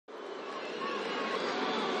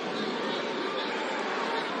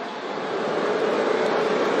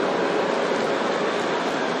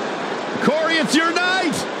it's your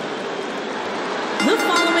night! The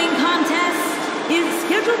following contest is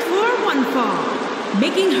scheduled for one fall.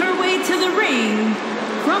 Making her way to the ring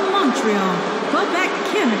from Montreal, Quebec,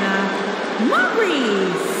 Canada,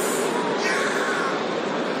 Maryse.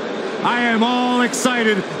 I am all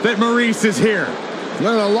excited that Maryse is here.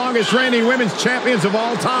 One of the longest reigning women's champions of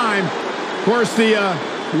all time. Of course, the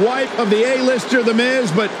wife of the A-lister, The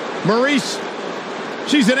Miz, but Maryse,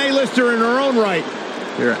 she's an A-lister in her own right.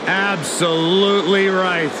 You're absolutely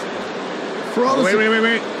right.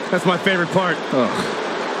 Wait. That's my favorite part. Oh.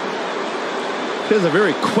 She has a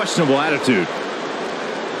very questionable attitude.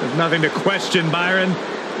 There's nothing to question, Byron.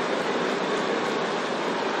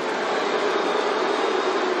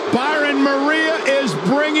 Byron, Maria is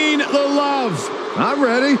bringing the love. I'm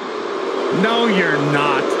ready. No, you're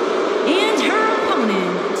not. And her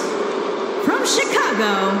opponent, from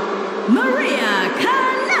Chicago, Maria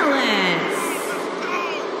Kanellis.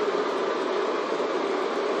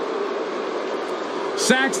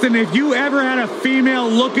 Saxton, if you ever had a female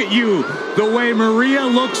look at you the way Maria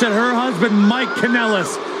looks at her husband, Mike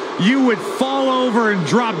Kanellis, you would fall over and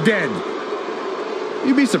drop dead.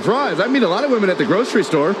 You'd be surprised. I meet a lot of women at the grocery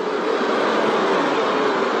store.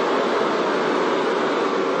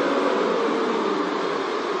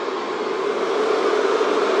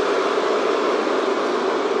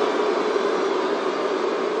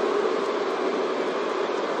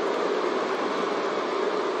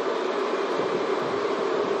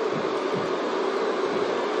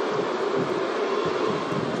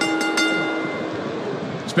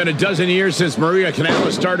 It's been a dozen years since Maria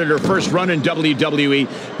Kanellis started her first run in WWE,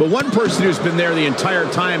 but one person who's been there the entire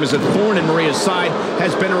time as a thorn in Maria's side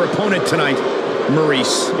has been her opponent tonight,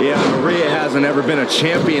 Maryse. Yeah, Maria hasn't ever been a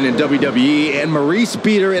champion in WWE, and Maryse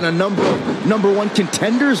beat her in a number of number one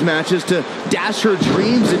contenders matches to dash her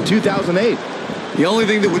dreams in 2008. The only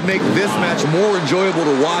thing that would make this match more enjoyable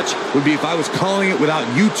to watch would be if I was calling it without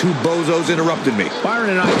you two bozos interrupting me.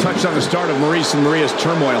 Byron and I touched on the start of Maryse and Maria's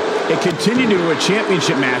turmoil. It continued into a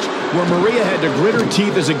championship match where Maria had to grit her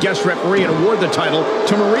teeth as a guest referee and award the title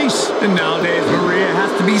to Maryse. And nowadays, Maria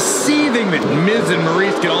has to be seething that Miz and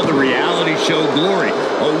Maryse get all the reality show glory.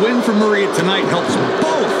 A win for Maria tonight helps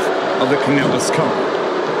both of the Kanellis come.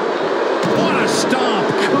 What a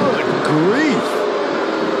stomp! Good grief!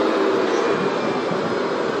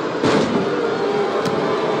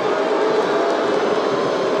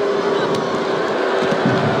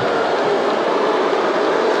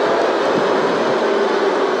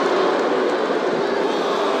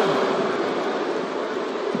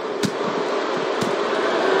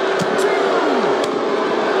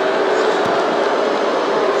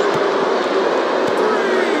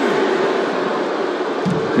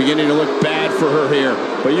 Beginning to look bad for her here,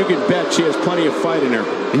 but you can bet she has plenty of fight in her.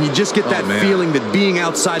 And you just get that feeling that being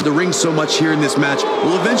outside the ring so much here in this match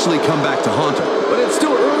will eventually come back to haunt her. But it's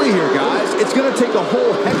still early here, guys. It's going to take a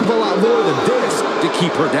whole heck of a lot more than this to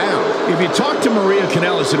keep her down. If you talk to Maria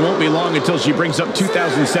Kanellis, it won't be long until she brings up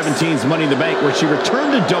 2017's Money in the Bank, where she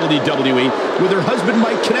returned to WWE with her husband,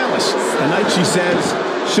 Mike Kanellis. A night she says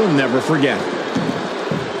she'll never forget.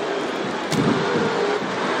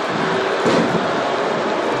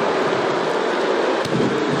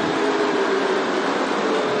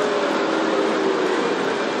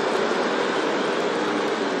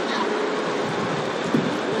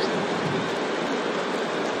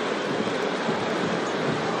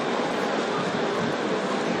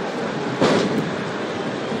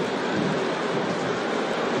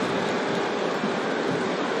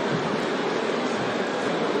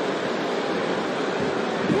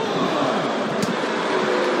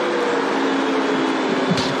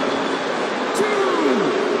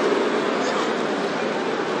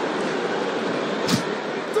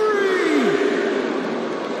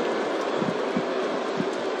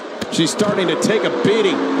 She's starting to take a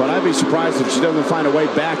beating, but I'd be surprised if she doesn't find a way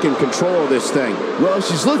back in control of this thing. Well,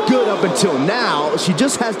 she's looked good up until now. She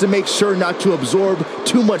just has to make sure not to absorb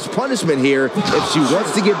too much punishment here if she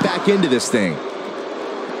wants to get back into this thing.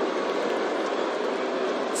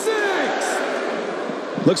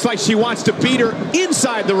 6. Looks like she wants to beat her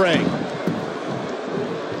inside the ring.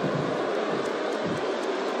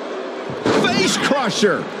 Face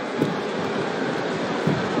crusher.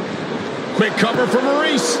 Quick cover for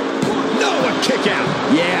Maryse. No, a kick out.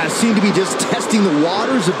 Yeah, seemed to be just testing the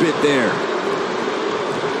waters a bit there.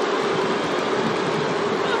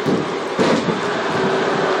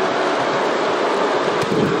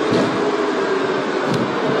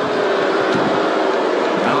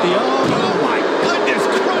 Got the oh my goodness,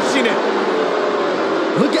 crushing it.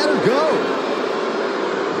 Look at her go.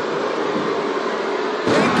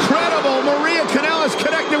 Incredible. Maria Kanellis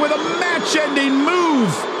connects connected with a match-ending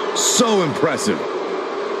move. So impressive.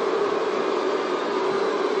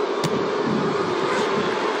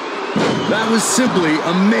 That was simply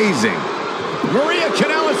amazing. Maria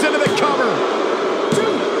Kanellis into the cover.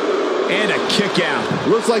 And a kick out.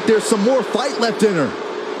 Looks like there's some more fight left in her.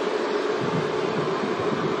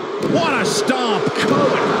 What a stomp.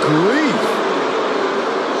 Good Grief.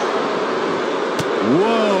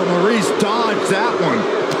 Whoa, Maryse dodged that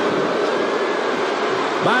one.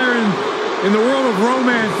 Byron, in the world of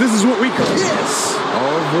romance, this is what we call... Yes!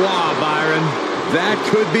 Au revoir, Byron. That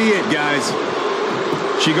could be it, guys.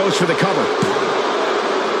 She goes for the cover.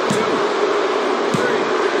 2,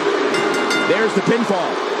 3. There's the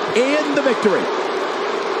pinfall and the victory.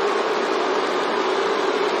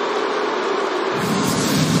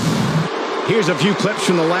 Here's a few clips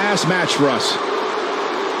from the last match for us.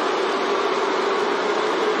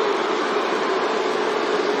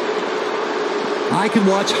 I could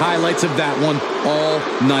watch highlights of that one all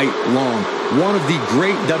night long. One of the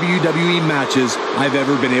great WWE matches I've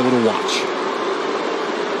ever been able to watch.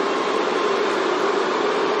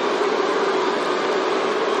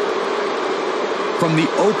 From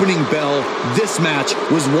the opening bell, this match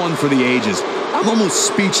was one for the ages. I'm almost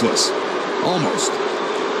speechless. Almost.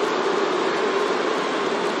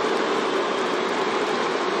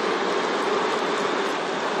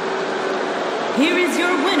 Here is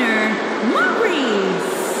your winner,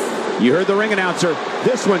 Maryse. You heard the ring announcer.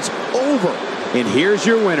 This one's over. And here's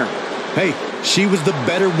your winner. Hey, she was the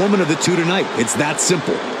better woman of the two tonight. It's that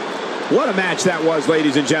simple. What a match that was,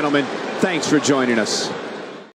 ladies and gentlemen. Thanks for joining us.